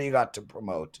 Congratulations. What do you got to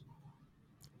promote?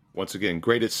 Once again,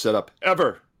 greatest setup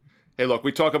ever. Hey, look,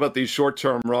 we talk about these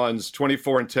short-term runs,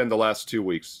 24-10 the last 2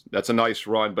 weeks. That's a nice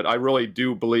run, but I really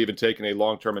do believe in taking a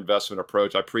long-term investment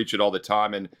approach. I preach it all the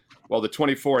time, and while the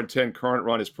 24-10 current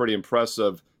run is pretty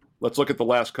impressive, let's look at the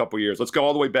last couple years. Let's go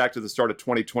all the way back to the start of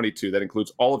 2022. That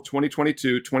includes all of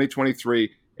 2022,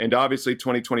 2023, and obviously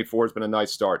 2024 has been a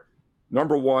nice start.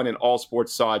 Number 1 in all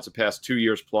sports sides the past 2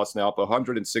 years plus now, up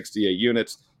 168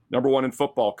 units. Number 1 in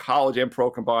football, college and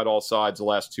pro combined all sides the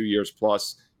last 2 years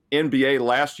plus. NBA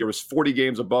last year was 40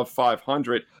 games above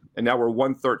 500, and now we're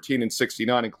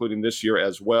 113-69, including this year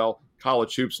as well.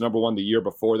 College hoops, number 1 the year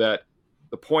before that.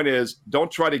 The point is,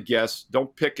 don't try to guess.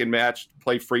 Don't pick and match,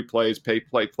 play free plays, pay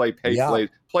plays.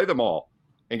 Play them all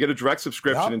and get a direct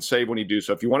subscription and save when you do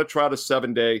so. If you want to try out a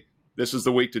 7-day, this is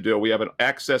the week to do it. We have an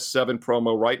Access 7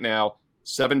 promo right now,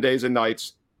 7 days and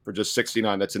nights for just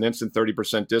 $69. That's an instant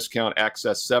 30% discount.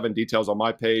 Access 7, details on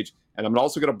my page. And I'm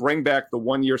also going to bring back the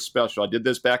 1-year special. I did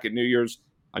this back at New Year's.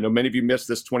 I know many of you missed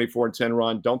this 24-10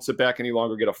 run. Don't sit back any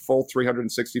longer. Get a full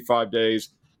 365 days.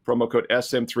 Promo code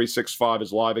SM365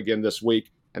 is live again this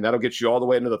week, and that'll get you all the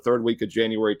way into the 3rd week of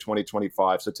January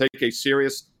 2025. So take a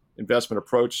serious investment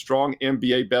approach. Strong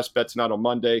NBA best bet tonight on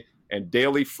Monday, and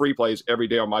daily free plays every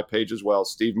day on my page as well.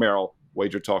 Steve Merrill,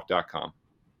 WagerTalk.com.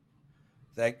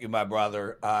 Thank you, my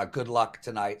brother. Good luck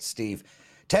tonight, Steve.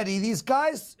 Teddy, these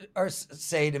guys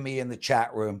say to me in the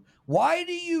chat room, why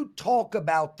do you talk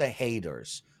about the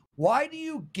haters? Why do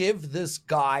you give this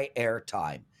guy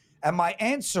airtime? And my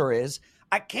answer is,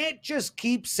 I can't just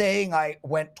keep saying I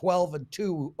went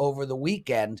 12-2 over the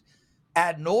weekend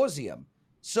ad nauseum.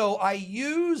 So I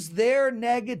use their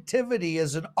negativity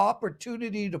as an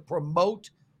opportunity to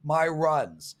promote my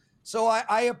runs. So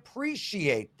I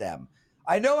appreciate them.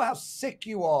 I know how sick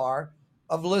you are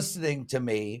of listening to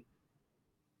me.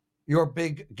 Your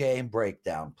big game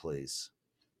breakdown, please.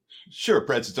 Sure,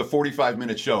 Preds, it's a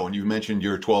 45-minute show, and you mentioned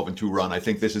your 12-2 run. I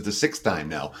think this is the 6th time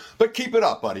now. But keep it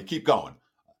up, buddy. Keep going.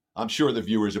 I'm sure the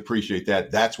viewers appreciate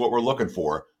that. That's what we're looking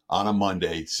for on a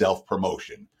Monday,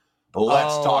 self-promotion.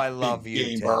 Let's talk I love big you,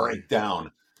 game Terry.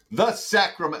 breakdown. The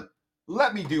Sacramento.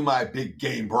 Let me do my big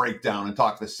game breakdown and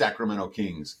talk the Sacramento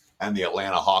Kings and the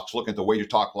Atlanta Hawks. Look at the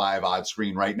WagerTalk Live odds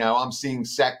screen right now. I'm seeing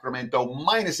Sacramento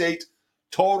 -8,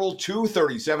 total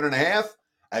 237.5,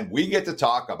 and we get to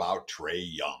talk about Trae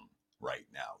Young right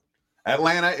now.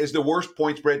 Atlanta is the worst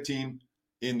point spread team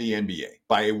in the NBA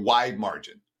by a wide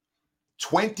margin.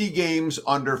 20 games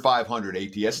under 500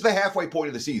 ATS. It's the halfway point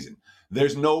of the season.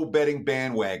 There's no betting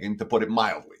bandwagon, to put it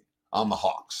mildly, on the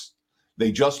Hawks.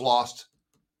 They just lost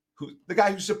the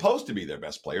guy who's supposed to be their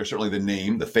best player, certainly the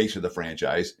name, the face of the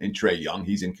franchise, in Trae Young.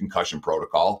 He's in concussion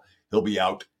protocol. He'll be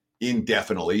out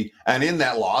indefinitely. And in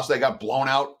that loss, they got blown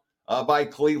out by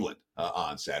Cleveland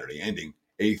on Saturday, ending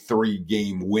a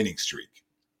 3-game winning streak.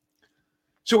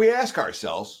 So we ask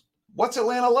ourselves, what's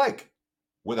Atlanta like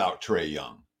without Trae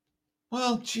Young?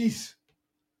 Well, geez.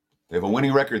 They have a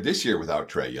winning record this year without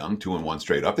Trae Young, 2-1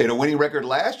 straight up. They had a winning record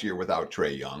last year without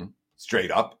Trae Young,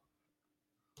 straight up.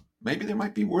 Maybe they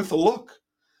might be worth a look.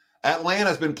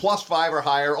 Atlanta's been +5 or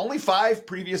higher only 5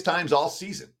 previous times all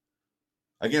season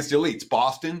against elites.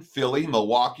 Boston, Philly,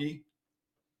 Milwaukee.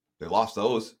 They lost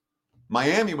those.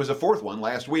 Miami was a 4th one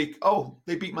last week. Oh,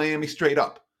 they beat Miami straight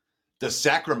up. Does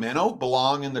Sacramento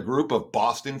belong in the group of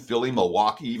Boston, Philly,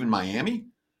 Milwaukee, even Miami?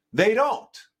 They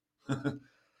don't.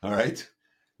 All right.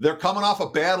 They're coming off a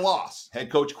bad loss. Head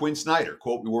coach Quinn Snyder,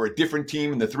 quote, "We were a different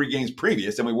team in the 3 games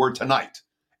previous than we were tonight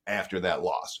after that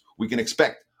loss. We can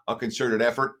expect a concerted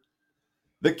effort."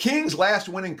 The Kings' last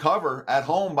winning cover at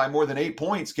home by more than 8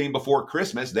 points came before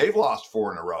Christmas. They've lost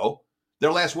 4 in a row.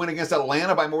 Their last win against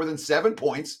Atlanta by more than 7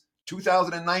 points,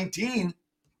 2019.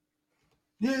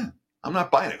 Yeah, I'm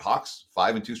not buying it. Hawks,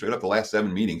 5-2 straight up the last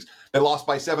 7 meetings. They lost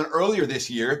by 7 earlier this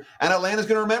year, and Atlanta's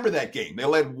going to remember that game. They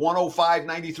led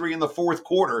 105-93 in the 4th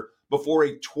quarter before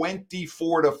a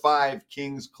 24-5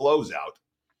 Kings closeout.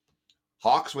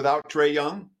 Hawks without Trae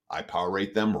Young, I power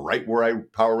rate them right where I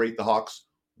power rate the Hawks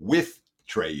with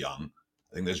Trae Young.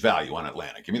 I think there's value on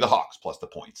Atlanta. Give me the Hawks plus the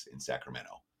points in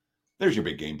Sacramento. There's your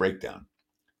big game breakdown.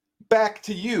 Back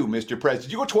to you, Mr. Prez.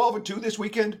 Did you go 12-2 this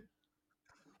weekend?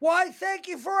 Why, thank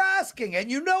you for asking.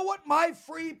 And you know what my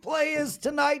free play is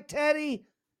tonight, Teddy?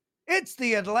 It's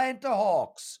the Atlanta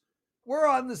Hawks. We're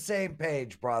on the same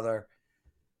page, brother.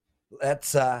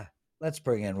 Let's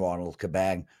bring in Ronald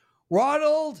Kabang.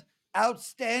 Ronald,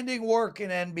 outstanding work in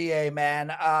NBA,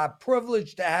 man.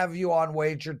 Privileged to have you on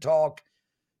Wager Talk.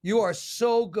 You are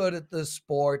so good at this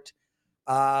sport.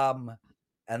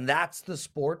 And that's the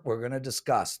sport we're going to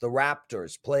discuss. The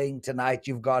Raptors playing tonight.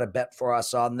 You've got a bet for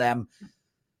us on them.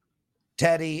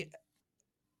 Teddy,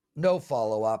 no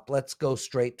follow-up. Let's go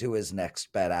straight to his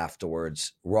next bet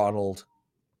afterwards. Ronald,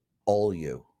 all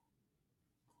you.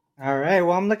 All right.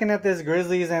 Well, I'm looking at this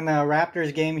Grizzlies and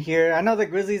Raptors game here. I know the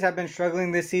Grizzlies have been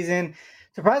struggling this season.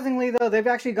 Surprisingly, though, they've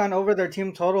actually gone over their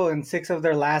team total in 6 of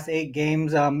their last 8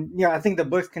 games. I think the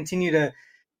books continue to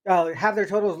have their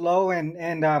totals low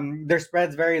and their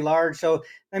spreads very large. So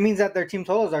that means that their team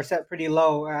totals are set pretty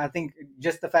low. I think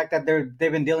just the fact that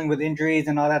they've been dealing with injuries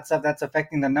and all that stuff, that's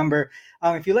affecting the number.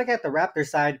 If you look at the Raptors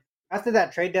side, after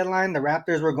that trade deadline, the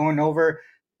Raptors were going over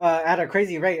at a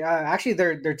crazy rate. Actually,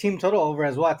 their team total over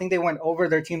as well. I think they went over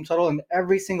their team total in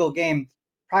every single game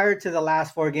prior to the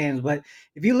last 4 games. But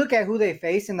if you look at who they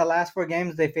faced in the last 4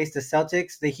 games, they faced the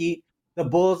Celtics, the Heat, the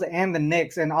Bulls, and the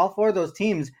Knicks. And all 4 of those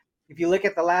teams, if you look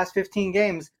at the last 15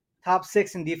 games, top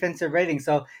 6 in defensive rating.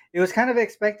 So it was kind of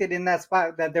expected in that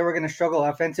spot that they were going to struggle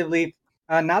offensively.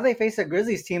 Now they face a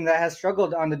Grizzlies team that has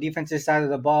struggled on the defensive side of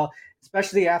the ball,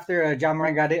 especially after Ja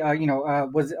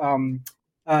Morant was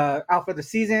out for the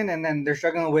season, and then they're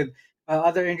struggling with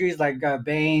other injuries like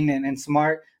Bane and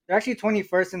Smart. They're actually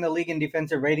 21st in the league in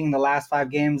defensive rating in the last 5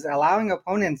 games, allowing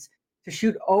opponents to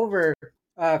shoot over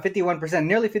 51%,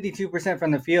 nearly 52%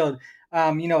 from the field.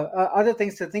 Other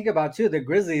things to think about too, the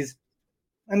Grizzlies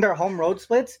and their home road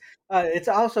splits, it's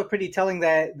also pretty telling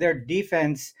that their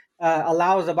defense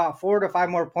allows about 4 to 5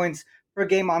 more points per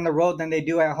game on the road than they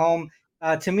do at home.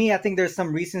 To me, I think there's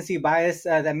some recency bias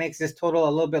that makes this total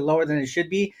a little bit lower than it should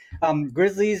be.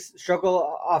 Grizzlies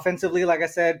struggle offensively, like I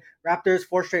said. Raptors,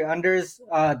 4 straight unders.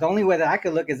 The only way that I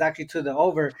could look is actually to the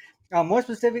over. More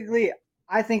specifically,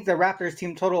 I think the Raptors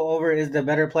team total over is the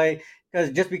better play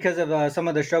because of some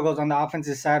of the struggles on the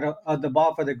offensive side of the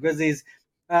ball for the Grizzlies.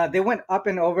 They went up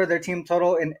and over their team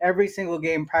total in every single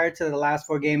game prior to the last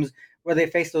 4 games where they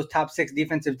faced those top 6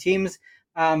 defensive teams.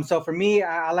 So for me,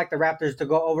 I like the Raptors to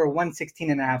go over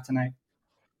 116.5 tonight.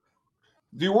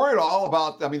 Do you worry at all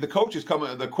about? I mean, the quotes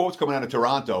coming out of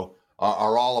Toronto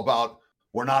are all about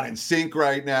we're not in sync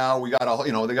right now. We got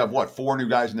they got what 4 new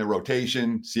guys in their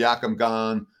rotation. Siakam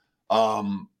gone,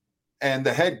 and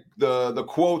the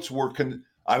quotes were.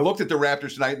 I looked at the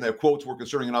Raptors tonight, and the quotes were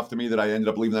concerning enough to me that I ended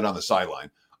up leaving that on the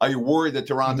sideline. Are you worried that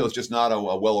Toronto's just not a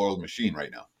well-oiled machine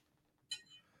right now?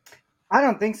 I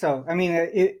don't think so. I mean,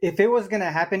 if it was going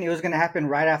to happen, it was going to happen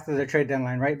right after the trade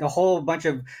deadline, right? The whole bunch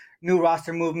of new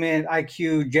roster movement,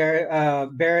 IQ,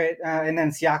 Barrett, and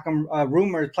then Siakam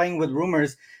rumors, playing with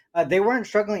rumors. They weren't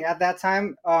struggling at that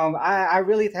time. I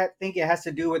really think it has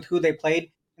to do with who they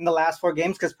played in the last 4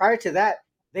 games, because prior to that,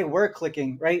 they were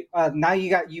clicking, right? Now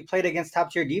you played against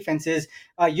top tier defenses.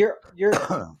 You're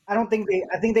I think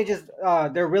they just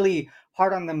they're really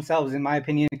hard on themselves, in my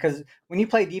opinion, because when you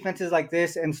play defenses like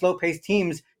this and slow paced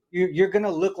teams, you're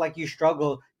gonna look like you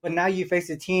struggle. But now you face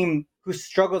a team who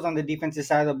struggles on the defensive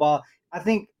side of the ball. I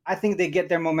think they get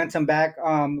their momentum back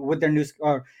with their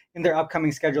or in their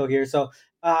upcoming schedule here. So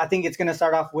I think it's gonna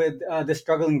start off with the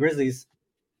struggling Grizzlies.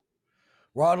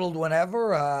 Ronald,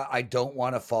 whenever I don't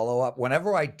want to follow up,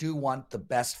 whenever I do want the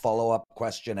best follow-up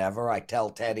question ever, I tell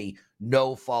Teddy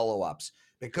no follow-ups,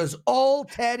 because all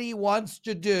Teddy wants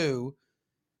to do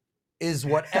is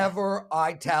whatever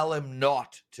I tell him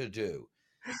not to do.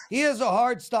 He has a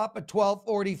hard stop at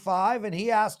 12:45, and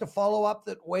he asked a follow-up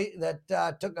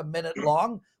that took a minute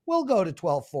long. We'll go to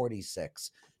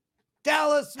 12:46.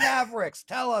 Dallas Mavericks,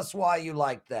 tell us why you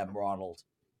like them, Ronald.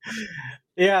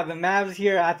 Yeah, the Mavs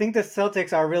here. I think the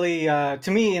Celtics are really,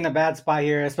 to me, in a bad spot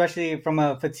here, especially from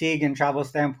a fatigue and travel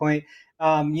standpoint.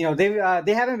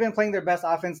 They haven't been playing their best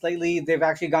offense lately. They've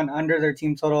actually gone under their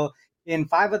team total in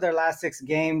 5 of their last 6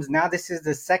 games. Now this is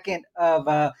the second of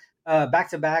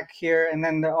back-to-back here, and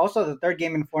then also the third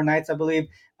game in 4 nights, I believe.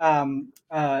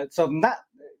 So not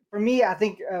for me. I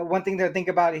think one thing to think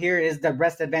about here is the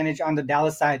rest advantage on the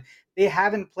Dallas side. They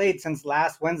haven't played since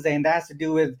last Wednesday, and that has to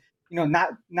do with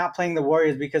not playing the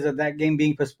Warriors because of that game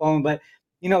being postponed. But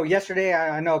yesterday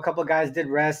I know a couple of guys did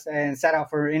rest and sat out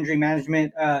for injury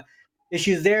management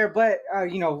issues there. But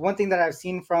one thing that I've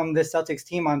seen from the Celtics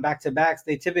team on back-to-backs,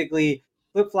 they typically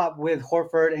flip-flop with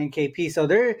Horford and KP. So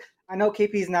I know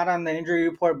KP is not on the injury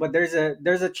report, but there's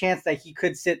a chance that he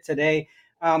could sit today.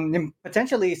 And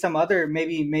potentially some other,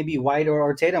 maybe White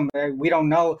or Tatum. We don't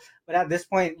know. But at this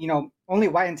point, only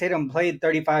White and Tatum played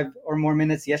 35 or more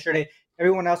minutes yesterday.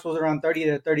 Everyone else was around 30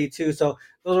 to 32. So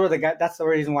those were the guys. That's the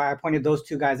reason why I pointed those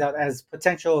 2 guys out as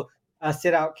potential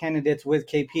sit-out candidates with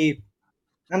KP.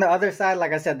 On the other side,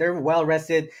 like I said, they're well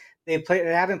rested. They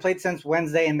haven't played since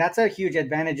Wednesday, and that's a huge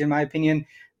advantage in my opinion.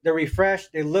 They're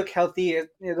refreshed. They look healthy.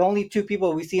 The only 2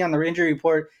 people we see on the injury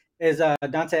report is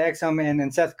Dante Exum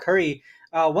and Seth Curry.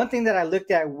 One thing that I looked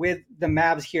at with the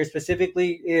Mavs here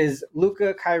specifically is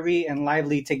Luka, Kyrie, and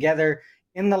Lively together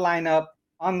in the lineup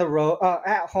on the road,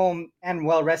 at home, and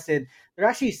well rested. They're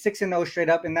actually 6-0 straight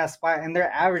up in that spot, and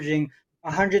they're averaging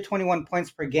 121 points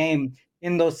per game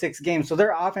in those 6 games. So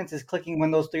their offense is clicking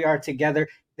when those 3 are together.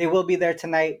 They will be there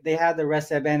tonight. They have the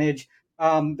rest advantage.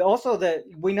 Also,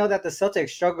 we know that the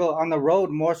Celtics struggle on the road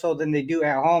more so than they do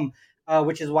at home,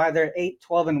 which is why they're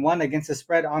 8-12-1 against the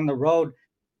spread on the road.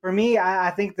 For me,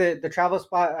 I think the travel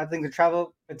spot, I think the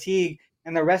travel fatigue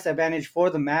and the rest advantage for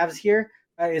the Mavs here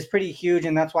is pretty huge,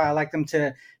 and that's why I like them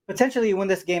to potentially win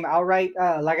this game outright.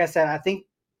 Like I said, I think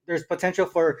there's potential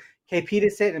for KP to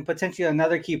sit and potentially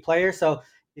another key player. So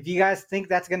if you guys think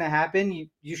that's going to happen,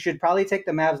 you should probably take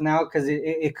the Mavs now, because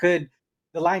the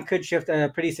line could shift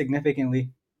pretty significantly.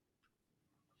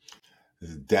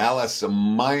 Dallas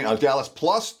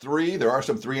 +3. There are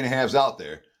some 3.5s out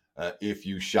there if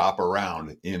you shop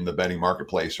around in the betting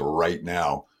marketplace right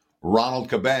now. Ronald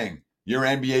Kabang, your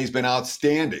NBA's been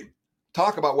outstanding.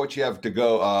 Talk about what you have to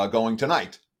go going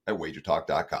tonight at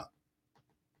WagerTalk.com.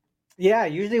 Yeah,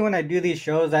 usually when I do these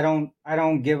shows, I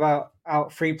don't give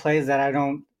out free plays that I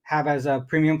don't have as a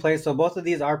premium play. So both of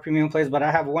these are premium plays, but I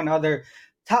have one other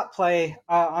top play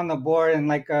on the board, and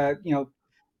like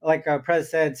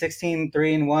Prez said,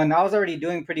 16-3-1. I was already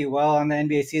doing pretty well on the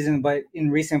NBA season, but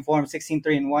in recent form,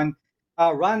 16-3-1.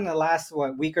 Run the last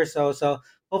week or so. So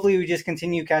hopefully we just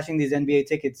continue cashing these NBA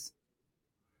tickets.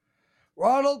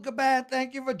 Ronald Gaban,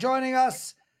 thank you for joining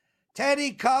us.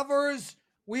 Teddy covers.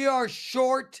 We are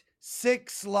short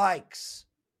 6 likes.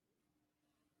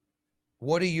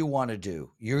 What do you want to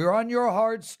do? You're on your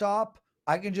hard stop.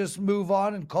 I can just move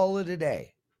on and call it a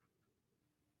day.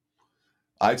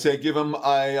 I'd say give him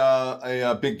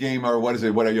a big game, or what is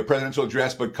it? What are your presidential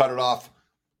address? But cut it off.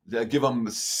 Give them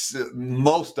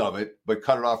most of it, but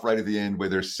cut it off right at the end where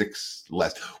there's 6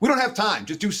 less. We don't have time.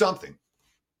 Just do something.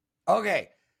 Okay,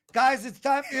 guys, it's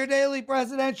time for your daily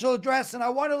presidential address, and I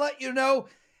want to let you know,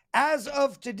 as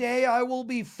of today, I will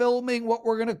be filming what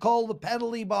we're going to call the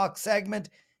penalty box segment.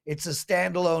 It's a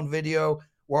standalone video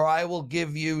where I will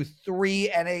give you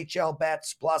 3 NHL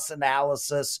bets plus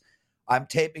analysis. I'm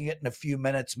taping it in a few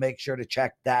minutes. Make sure to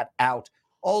check that out.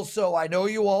 Also, I know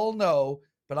you all know,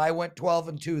 but I went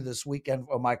 12-2 this weekend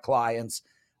for my clients.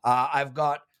 I've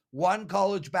got 1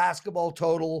 college basketball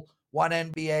total, 1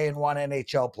 NBA, and 1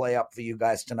 NHL play up for you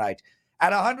guys tonight.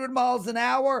 At 100 miles an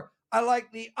hour, I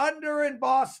like the under in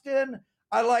Boston.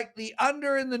 I like the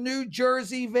under in the New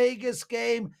Jersey Vegas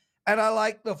game. And I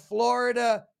like the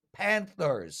Florida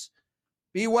Panthers.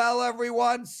 Be well,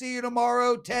 everyone. See you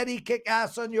tomorrow. Teddy, kick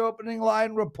ass on your opening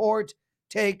line report.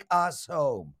 Take us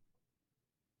home.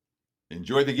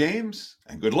 Enjoy the games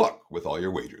and good luck with all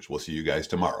your wagers. We'll see you guys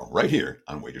tomorrow right here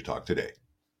on Wager Talk Today.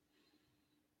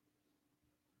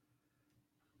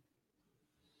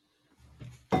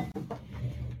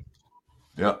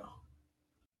 Yeah.